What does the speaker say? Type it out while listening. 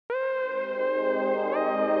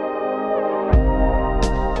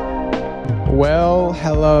Well,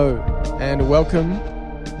 hello and welcome,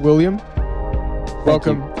 William.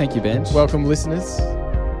 Thank you, Ben. Welcome, listeners,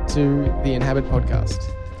 to the Inhabit podcast.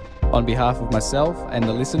 On behalf of myself and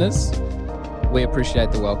the listeners, we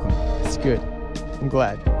appreciate the welcome. It's good. I'm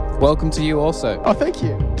glad. Welcome to you also. Oh, thank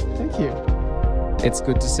you. Thank you. It's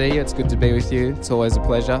good to see you. It's good to be with you. It's always a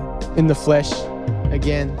pleasure. In the flesh,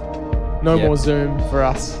 again. No more Zoom for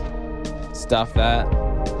us. Stuff that.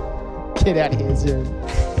 Get out of here, Zoom.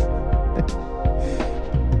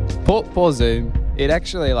 Poor Zoom. It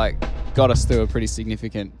actually got us through a pretty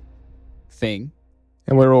significant thing.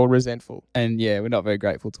 And we're all resentful. And we're not very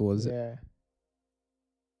grateful towards it. Yeah.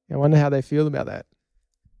 I wonder how they feel about that.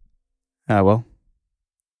 Oh, well.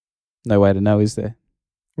 No way to know, is there?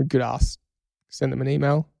 We could ask. Send them an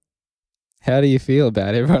email. How do you feel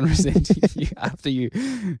about everyone resenting you after you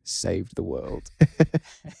saved the world?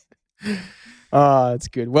 Oh, it's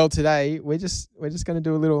good. Well, today we're just going to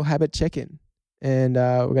do a little habit check-in. And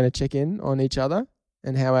we're going to check in on each other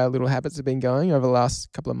and how our little habits have been going over the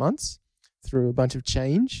last couple of months through a bunch of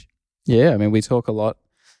change. Yeah, I mean, we talk a lot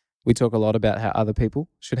about how other people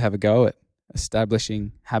should have a go at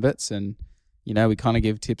establishing habits, and we kind of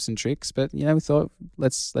give tips and tricks. But we thought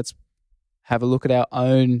let's have a look at our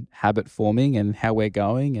own habit forming and how we're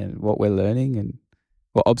going and what we're learning and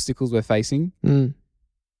what obstacles we're facing.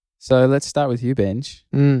 So let's start with you, Benj.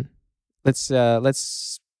 Let's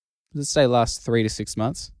say last 3 to 6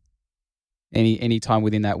 months, any time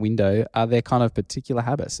within that window, are there kind of particular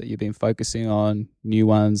habits that you've been focusing on, new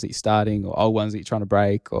ones that you're starting or old ones that you're trying to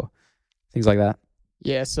break or things like that?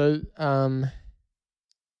 Yeah, so the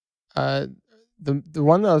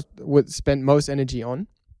one that I would spend most energy on,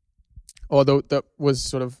 or that was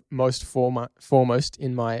sort of most foremost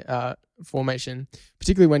in my formation,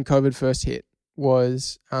 particularly when COVID first hit,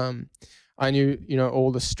 was I knew,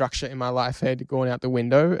 all the structure in my life had gone out the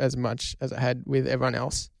window as much as I had with everyone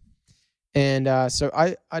else. And so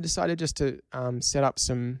I decided just to set up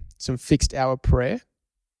some fixed hour prayer.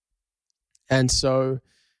 And so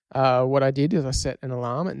what I did is I set an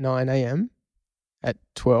alarm at 9 a.m., at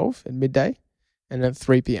 12, at midday, and at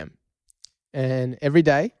 3 p.m. And every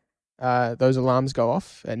day those alarms go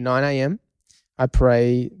off at 9 a.m. I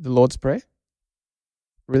pray the Lord's Prayer.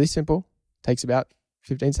 Really simple. Takes about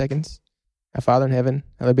 15 seconds. Our Father in heaven,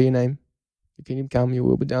 hallowed be your name. Your kingdom come, your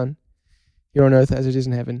will be done. Here on earth as it is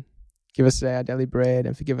in heaven. Give us today our daily bread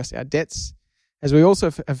and forgive us our debts, as we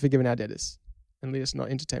also have forgiven our debtors. And lead us not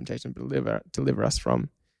into temptation, but deliver us from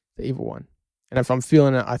the evil one. And if I'm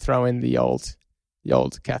feeling it, I throw in the old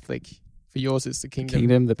Catholic. For yours is the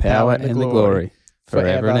kingdom, the power, and the glory,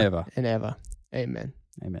 forever and ever. And ever. Amen.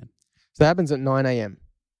 Amen. So that happens at 9 a.m.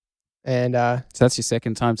 And so that's your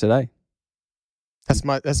second time today.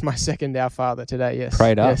 That's my second Our Father today, yes.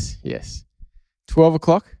 Prayed up. Yes. 12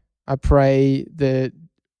 o'clock, I pray the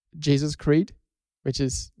Jesus Creed, which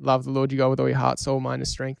is love the Lord your God with all your heart, soul, mind, and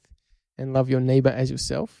strength, and love your neighbor as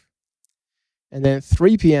yourself. And then at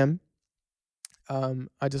 3 p.m.,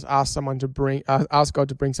 I just ask God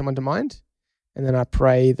to bring someone to mind, and then I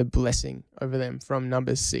pray the blessing over them from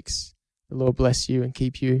Numbers 6. The Lord bless you and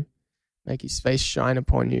keep you, make his face shine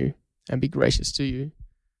upon you, and be gracious to you.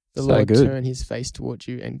 The Lord turn his face towards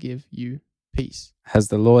you and give you peace. Has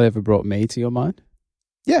the Lord ever brought me to your mind?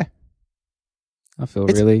 Yeah. I feel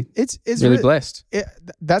really blessed.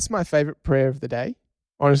 That's my favorite prayer of the day,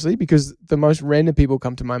 honestly, because the most random people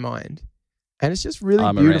come to my mind. And it's just really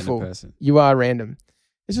beautiful. I'm a random person. You are random.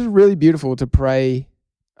 It's just really beautiful to pray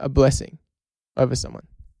a blessing over someone.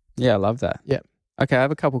 Yeah, I love that. Yeah. Okay, I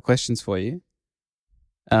have a couple questions for you.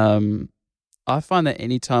 I find that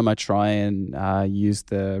anytime I try and use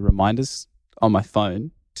the reminders on my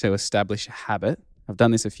phone to establish a habit, I've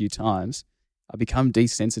done this a few times, I become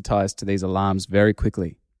desensitized to these alarms very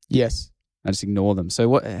quickly. Yes. I just ignore them.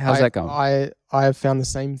 So how's that going? I have found the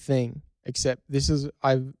same thing, except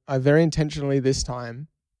I very intentionally this time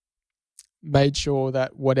made sure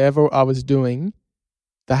that whatever I was doing,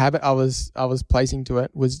 the habit I was placing to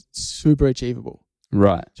it was super achievable.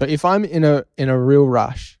 Right. So if I'm in a real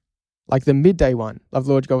rush, like the midday one, love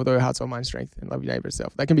the Lord God with all your heart, soul, mind, strength, and love your neighbor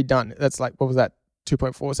yourself. That can be done. That's like, what was that?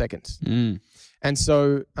 2.4 seconds. And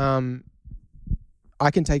so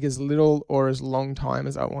I can take as little or as long time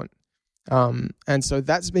as I want. And so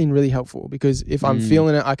that's been really helpful, because if I'm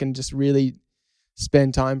feeling it, I can just really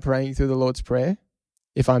spend time praying through the Lord's Prayer.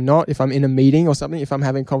 If I'm in a meeting or something, if I'm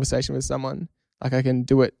having a conversation with someone, like I can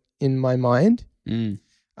do it in my mind. And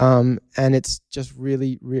it's just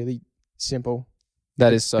really, really simple.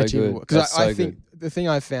 That is so achievable. Good. Because I think the thing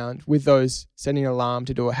I found with those setting an alarm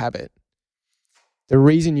to do a habit, the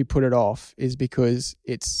reason you put it off is because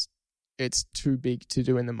it's it's too big to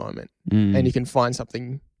do in the moment, Mm. and you can find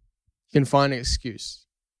an excuse.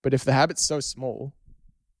 But if the habit's so small,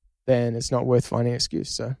 then it's not worth finding an excuse.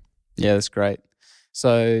 So Yeah, that's great.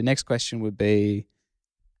 So next question would be,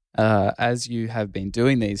 as you have been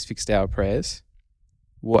doing these fixed hour prayers,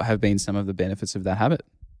 what have been some of the benefits of that habit?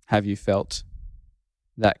 Have you felt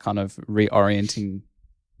that kind of reorienting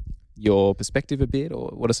your perspective a bit, or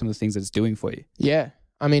what are some of the things that it's doing for you? yeah,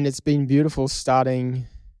 I mean, it's been beautiful starting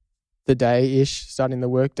the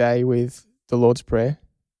work day with the Lord's Prayer.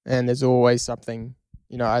 And there's always something,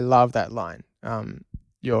 I love that line.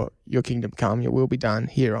 Your kingdom come, your will be done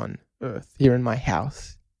here on earth, here in my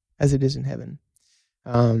house, as it is in heaven.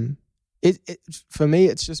 For me,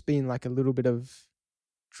 it's just been like a little bit of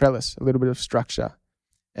trellis, a little bit of structure,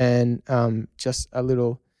 and just a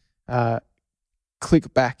little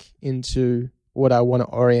click back into what I want to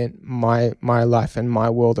orient my life and my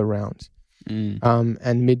world around.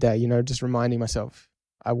 And midday, just reminding myself,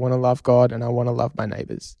 I want to love God and I want to love my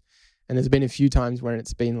neighbors. And there's been a few times when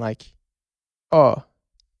it's been like, oh,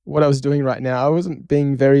 what I was doing right now, I wasn't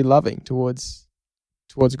being very loving towards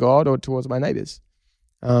God or towards my neighbors.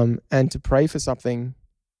 And to pray for something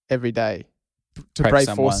every day, to pray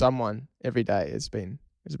for someone every day, it's been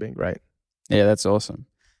great. Yeah, that's awesome.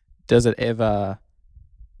 Does it ever,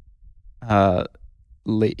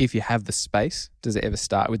 if you have the space, does it ever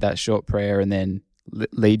start with that short prayer and then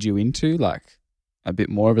lead you into like a bit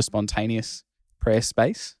more of a spontaneous prayer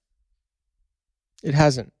space? It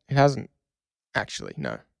hasn't actually,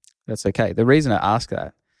 no. That's okay. The reason I ask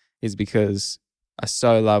that is because I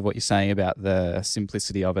so love what you're saying about the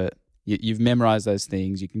simplicity of it. You've memorized those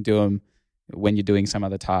things. You can do them when you're doing some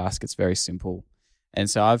other task. It's very simple. And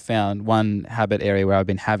so I've found one habit area where I've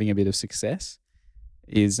been having a bit of success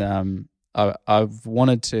is I've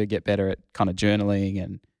wanted to get better at kind of journaling,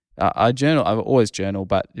 and I journal. I've always journaled,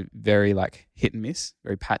 but very like hit and miss,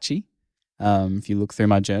 very patchy. If you look through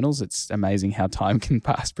my journals, it's amazing how time can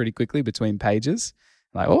pass pretty quickly between pages.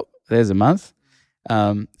 Like, oh, there's a month.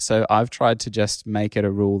 So I've tried to just make it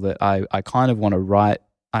a rule that I kind of want to write.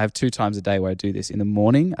 I have 2 times a day where I do this. In the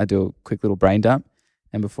morning, I do a quick little brain dump,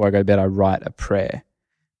 and before I go to bed, I write a prayer.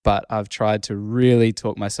 But I've tried to really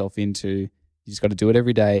talk myself into, you just got to do it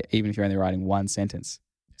every day, even if you're only writing 1 sentence.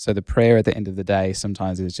 So the prayer at the end of the day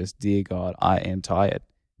sometimes is just, dear God, I am tired.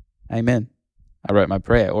 Amen. I wrote my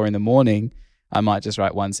prayer. Or in the morning, I might just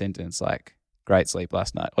write 1 sentence like, great sleep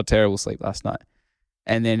last night or terrible sleep last night.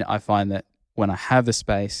 And then I find that when I have the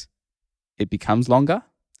space, it becomes longer,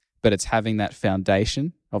 but it's having that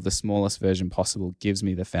foundation of the smallest version possible gives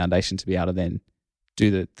me the foundation to be able to then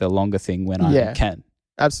do the longer thing when I can.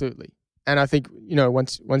 Absolutely. And I think,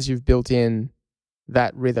 once you've built in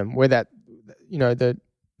that rhythm where that, the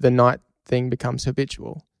night thing becomes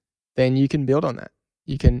habitual, then you can build on that.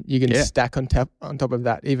 You can stack on top of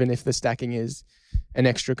that, even if the stacking is an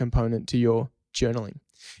extra component to your journaling.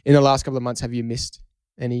 In the last couple of months, have you missed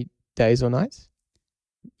any days or nights?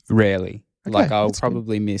 Rarely. Okay, like I'll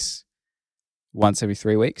probably miss once every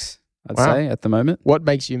 3 weeks, I'd say at the moment. What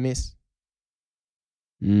makes you miss?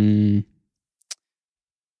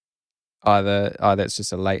 Either it's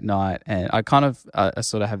just a late night, and I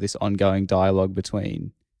sort of have this ongoing dialogue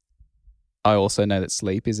between, I also know that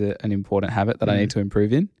sleep is an important habit that I need to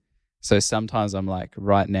improve in. So sometimes I'm like,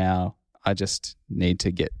 right now, I just need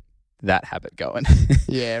to get that habit going.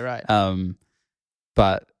 Yeah, right.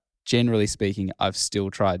 But generally speaking, I've still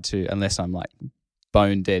tried to, unless I'm like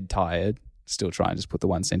bone dead tired, still try and just put the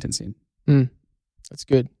 1 sentence in. That's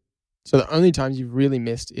good. So the only times you've really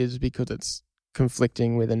missed is because it's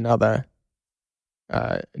conflicting with another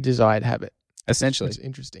desired habit. Essentially. It's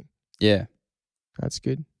interesting. Yeah. That's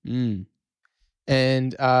good.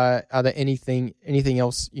 And are there anything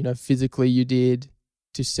else, physically you did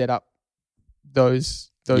to set up those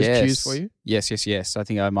cues for you? Yes. I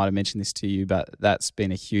think I might have mentioned this to you, but that's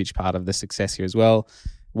been a huge part of the success here as well.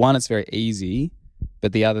 One, it's very easy,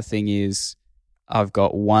 but the other thing is I've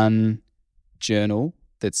got one journal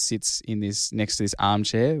that sits in this next to this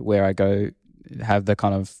armchair where I go have the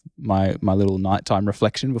kind of my little nighttime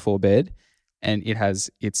reflection before bed, and it has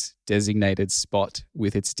its designated spot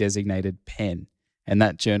with its designated pen, and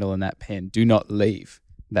that journal and that pen do not leave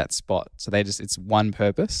that spot. So it's one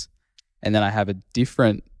purpose. And then I have a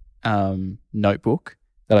different notebook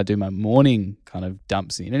that I do my morning kind of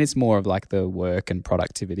dumps in, and it's more of like the work and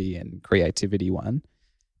productivity and creativity one.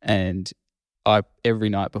 And every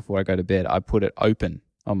night before I go to bed, I put it open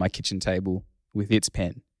on my kitchen table with its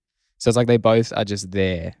pen. So it's like they both are just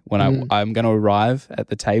there when I'm going to arrive at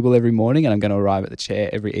the table every morning, and I'm going to arrive at the chair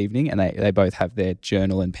every evening, and they both have their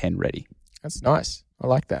journal and pen ready. That's nice. I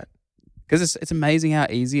like that. Because it's amazing how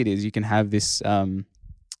easy it is. You can have this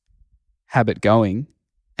habit going,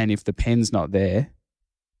 and if the pen's not there,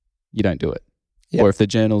 you don't do it. Yep. Or if the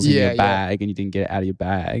journal's in Yeah, your bag and you didn't get it out of your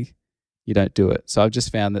bag, you don't do it. So I've just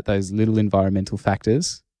found that those little environmental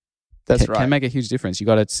factors can make a huge difference. You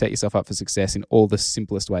got to set yourself up for success in all the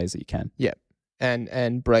simplest ways that you can. Yeah,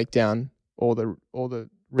 and break down all the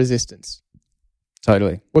resistance.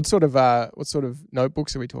 Totally. What sort of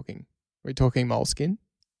notebooks are we talking? Are we talking Moleskine?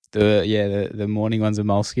 The morning one's a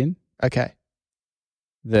Moleskine. Okay.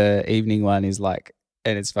 The evening one is like,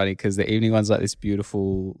 and it's funny because the evening one's like this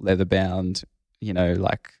beautiful leather bound,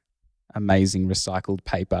 like amazing recycled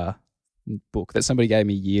paper book that somebody gave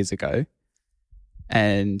me years ago.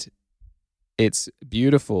 And it's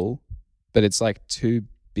beautiful, but it's like too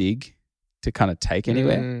big to kind of take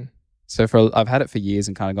anywhere. So I've had it for years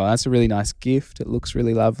and kind of gone, that's a really nice gift. It looks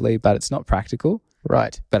really lovely, but it's not practical.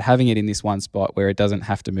 Right. But having it in this one spot where it doesn't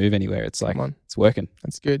have to move anywhere, it's like, it's working.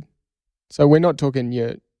 That's good. So we're not talking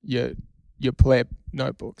your pleb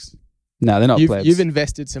notebooks. No, they're not plebs. You've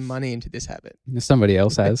invested some money into this habit. Somebody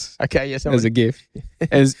else has. Okay, yes. As a gift.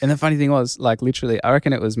 And the funny thing was, like literally, I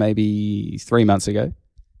reckon it was maybe 3 months ago,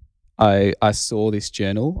 I saw this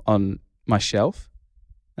journal on my shelf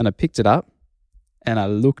and I picked it up and I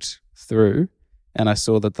looked through and I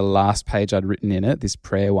saw that the last page I'd written in it, this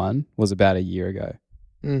prayer one, was about a year ago.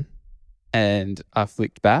 And I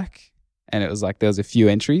flicked back and it was like there was a few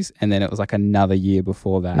entries and then it was like another year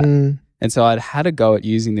before that. And so I'd had a go at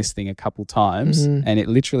using this thing a couple times and it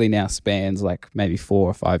literally now spans like maybe 4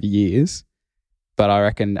 or 5 years. But I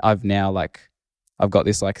reckon I've got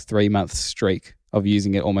this like 3-month streak of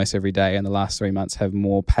using it almost every day, and the last 3 months have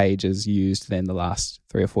more pages used than the last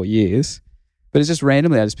 3 or 4 years. But it's just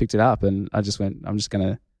randomly, I just picked it up and I just went, I'm just going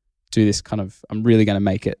to do this I'm really going to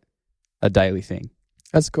make it a daily thing.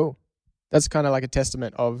 That's cool. That's kind of like a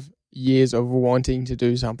testament of years of wanting to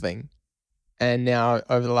do something. And now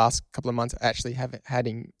over the last couple of months, actually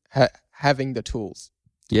having the tools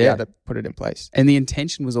to be able to put it in place. And the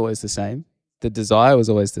intention was always the same. The desire was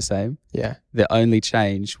always the same. Yeah. The only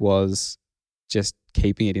change was just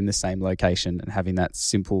keeping it in the same location and having that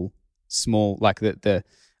simple, small, like the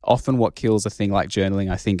often what kills a thing like journaling,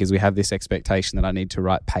 I think, is we have this expectation that I need to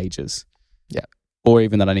write pages. Yeah. Or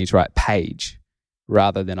even that I need to write page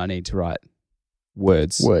rather than I need to write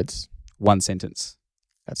words. One sentence.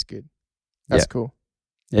 That's good. That's cool.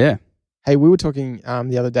 Yeah. Hey, we were talking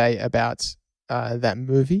the other day about that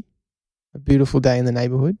movie, A Beautiful Day in the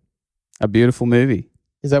Neighborhood. A beautiful movie.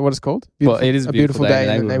 Is that what it's called? Well, it is A Beautiful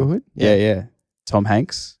Day in the Neighborhood. Yeah. Tom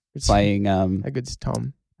Hanks playing how good's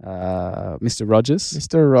Tom? Mr. Rogers.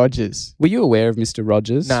 Mr. Rogers. Were you aware of Mr.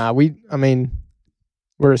 Rogers? Nah, we're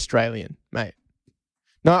Australian, mate.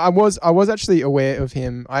 No, I was actually aware of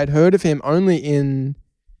him. I had heard of him only in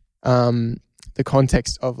the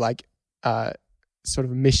context of like sort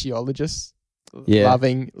of a missiologist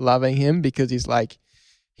loving him because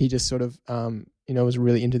he just sort of was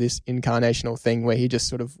really into this incarnational thing where he just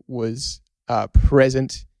sort of was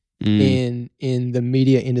present in the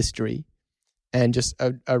media industry and just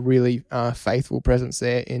a really faithful presence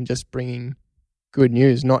there in just bringing good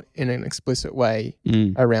news, not in an explicit way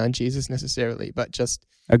around Jesus necessarily, but just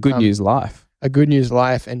a good news life. A good news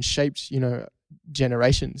life, and shaped,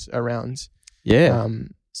 generations around. Yeah.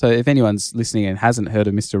 So if anyone's listening and hasn't heard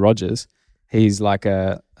of Mr. Rogers, he's like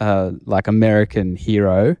a American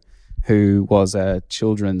hero who was a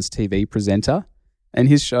children's TV presenter. And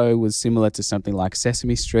his show was similar to something like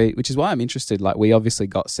Sesame Street, which is why I'm interested. Like, we obviously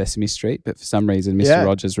got Sesame Street, but for some reason, Mr.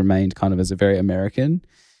 Rogers remained kind of as a very American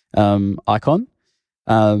icon.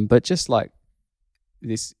 But just like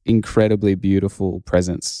this incredibly beautiful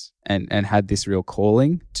presence and had this real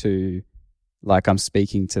calling to, like, I'm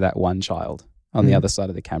speaking to that one child on the other side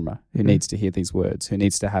of the camera who needs to hear these words, who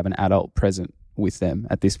needs to have an adult present with them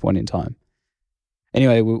at this point in time.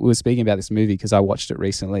 Anyway, we were speaking about this movie because I watched it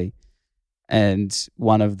recently. And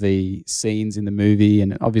one of the scenes in the movie,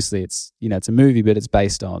 and obviously it's a movie, but it's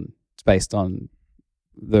based on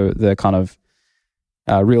the kind of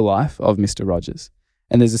real life of Mr. Rogers.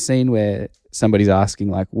 And there's a scene where somebody's asking,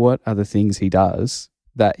 like, what are the things he does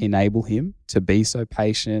that enable him to be so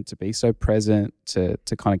patient, to be so present, to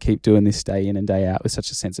kind of keep doing this day in and day out with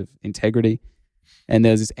such a sense of integrity. And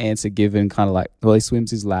there's this answer given kind of like, well, he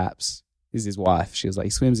swims his laps. This is his wife. She was like, he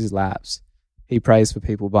swims his laps. He prays for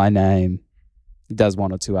people by name. He does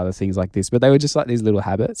one or two other things like this, but they were just like these little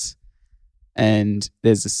habits. And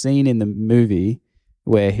there's a scene in the movie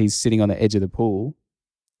where he's sitting on the edge of the pool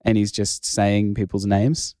and he's just saying people's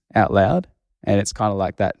names out loud. And it's kind of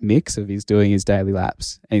like that mix of he's doing his daily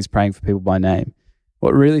laps and he's praying for people by name.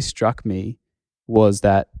 What really struck me was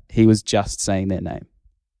that he was just saying their name.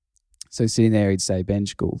 So sitting there, he'd say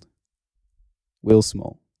Benj Gould, Will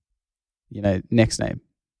Small, next name,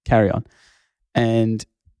 carry on. And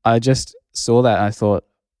I just saw that and I thought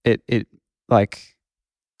it like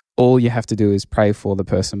all you have to do is pray for the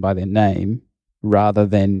person by their name rather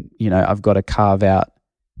than, I've got to carve out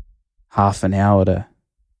half an hour to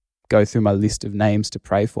go through my list of names to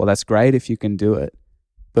pray for. That's great if you can do it.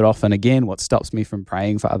 But often, again, what stops me from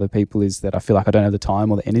praying for other people is that I feel like I don't have the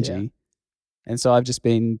time or the energy. Yeah. And so I've just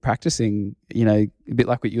been practicing, a bit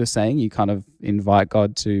like what you were saying. You kind of invite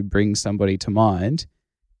God to bring somebody to mind.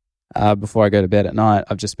 Before I go to bed at night,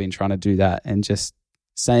 I've just been trying to do that and just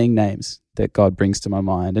saying names that God brings to my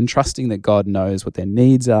mind and trusting that God knows what their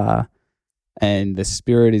needs are and the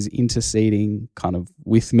Spirit is interceding kind of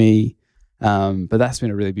with me. But that's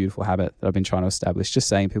been a really beautiful habit that I've been trying to establish, just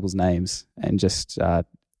saying people's names and just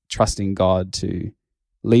trusting God to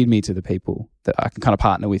lead me to the people that I can kind of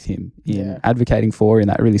partner with him in advocating for in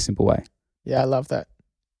that really simple way. Yeah, I love that.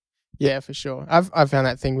 Yeah, for sure. I've found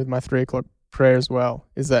that thing with my 3 o'clock prayer as well,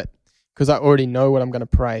 is that because I already know what I'm going to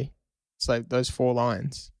pray. So those 4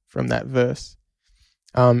 lines from that verse,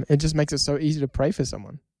 it just makes it so easy to pray for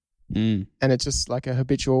someone. And it's just like a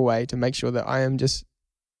habitual way to make sure that I am just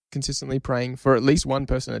consistently praying for at least one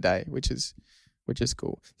person a day, which is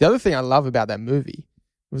cool. The other thing I love about that movie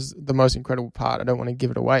was the most incredible part. I don't want to give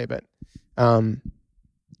it away, but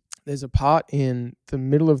there's a part in the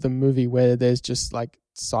middle of the movie where there's just like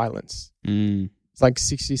silence. It's like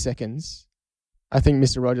 60 seconds. I think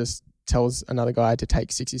Mr. Rogers tells another guy to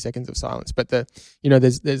take 60 seconds of silence, but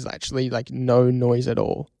there's actually like no noise at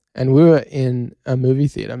all. And we were in a movie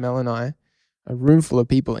theater, Mel and I, a room full of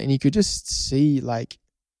people, and you could just see like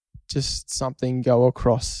just something go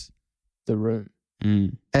across the room.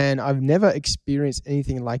 And I've never experienced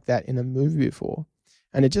anything like that in a movie before.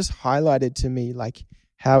 And it just highlighted to me like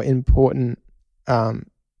how important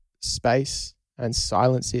space and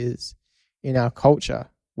silence is in our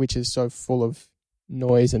culture, which is so full of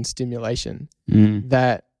noise and stimulation,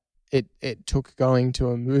 that it took going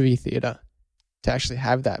to a movie theater to actually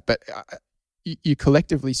have that. But you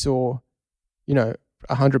collectively saw,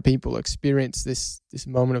 100 people experience this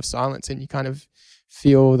moment of silence, and you kind of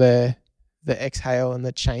feel the exhale and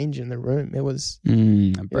the change in the room. It was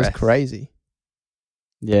crazy.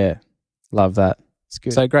 Yeah, love that. It's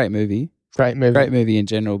good. So great movie. Great movie in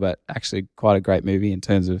general, but actually quite a great movie in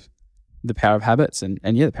terms of the power of habits and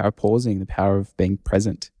the power of pausing, the power of being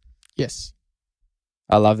present. Yes.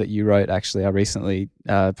 I love that you wrote, actually, I recently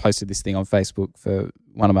posted this thing on Facebook for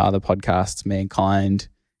one of my other podcasts, Mankind.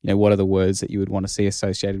 What are the words that you would want to see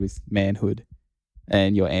associated with manhood?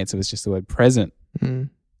 And your answer was just the word present. And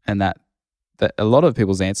that a lot of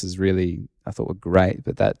people's answers really, I thought, were great,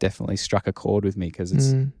 but that definitely struck a chord with me because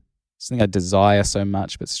it's something I desire so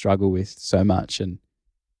much but struggle with so much. And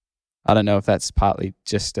I don't know if that's partly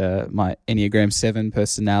just my Enneagram 7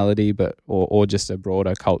 personality, but or just a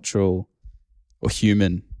broader cultural or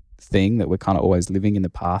human thing that we're kind of always living in the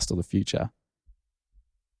past or the future.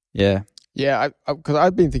 Yeah. Yeah, because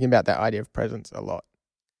I've been thinking about that idea of presence a lot.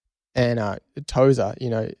 And Tozer,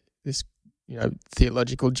 this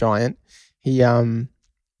theological giant, he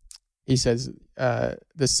says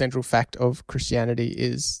the central fact of Christianity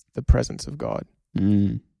is the presence of God,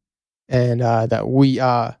 and that we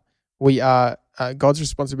are God's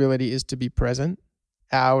responsibility is to be present.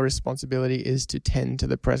 Our responsibility is to tend to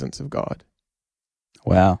the presence of God.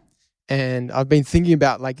 Wow. And I've been thinking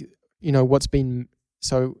about what's been.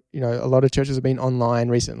 So, a lot of churches have been online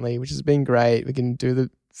recently, which has been great. We can do the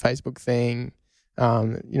Facebook thing,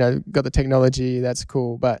 got the technology, that's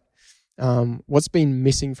cool. But what's been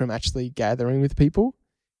missing from actually gathering with people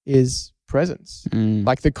is presence.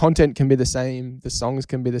 Like the content can be the same, the songs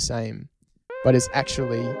can be the same, but it's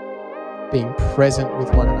actually being present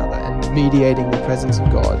with one another and mediating the presence of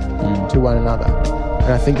God to one another.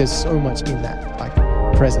 And I think there's so much in that. Like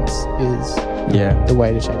presence is the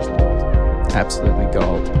way to change the world. Absolutely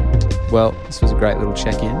gold. Well, this was a great little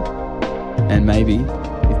check-in. And maybe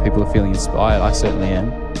if people are feeling inspired, I certainly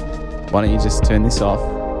am, why don't you just turn this off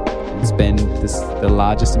and spend the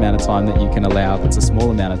largest amount of time that you can allow. If it's a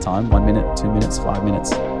small amount of time, 1 minute, 2 minutes, 5 minutes,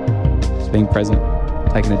 just being present,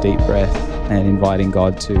 taking a deep breath and inviting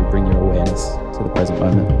God to bring your awareness to the present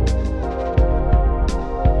moment.